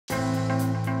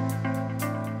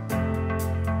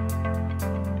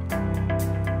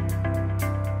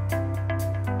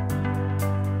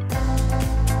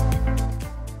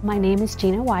My name is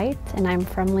Gina White, and I'm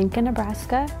from Lincoln,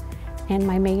 Nebraska, and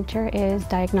my major is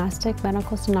Diagnostic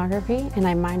Medical Sonography, and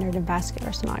I minored in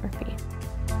Vascular Sonography.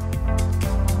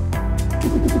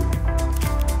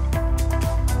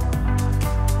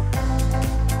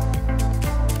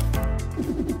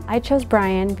 I chose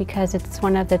Bryan because it's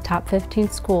one of the top 15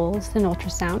 schools in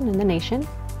ultrasound in the nation,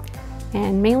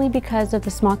 and mainly because of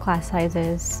the small class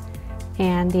sizes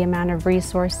and the amount of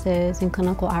resources and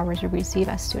clinical hours we receive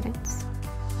as students.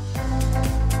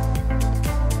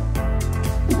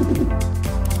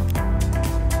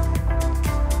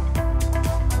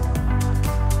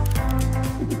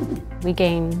 We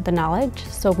gain the knowledge,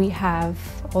 so we have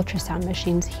ultrasound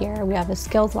machines here. We have a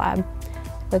skills lab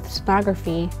with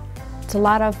sonography. It's a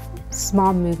lot of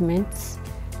small movements.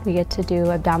 We get to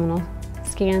do abdominal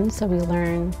scans, so we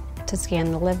learn to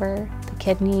scan the liver, the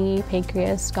kidney,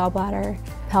 pancreas, gallbladder,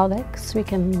 pelvic. We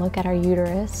can look at our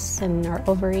uterus and our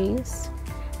ovaries.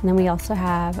 And then we also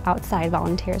have outside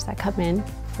volunteers that come in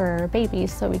for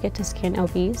babies, so we get to scan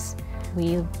OBs.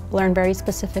 We learn very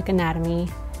specific anatomy,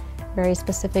 very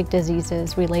specific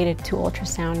diseases related to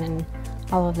ultrasound and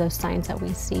all of those signs that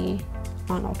we see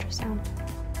on ultrasound.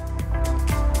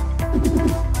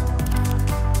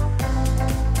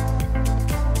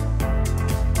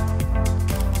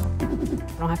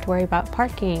 I don't have to worry about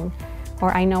parking,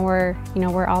 or I know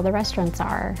where all the restaurants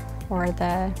are, or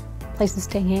the places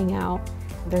to hang out.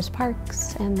 There's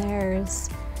parks, and there's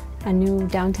a new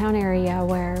downtown area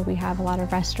where we have a lot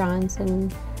of restaurants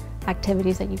and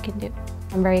activities that you can do.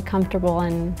 I'm very comfortable,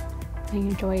 and I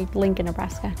enjoy Lincoln,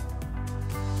 Nebraska.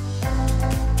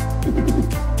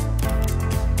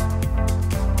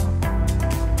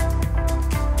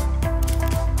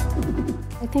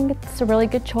 I think it's a really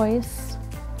good choice.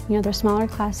 You know, they're smaller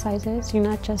class sizes. You're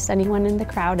not just anyone in the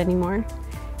crowd anymore.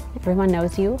 Everyone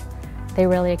knows you. They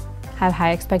really have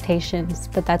high expectations,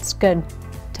 but that's good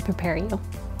to prepare you.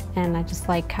 And I just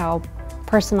like how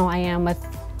personal I am with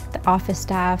the office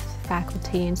staff,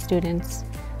 faculty, and students.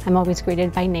 I'm always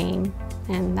greeted by name,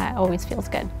 and that always feels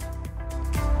good.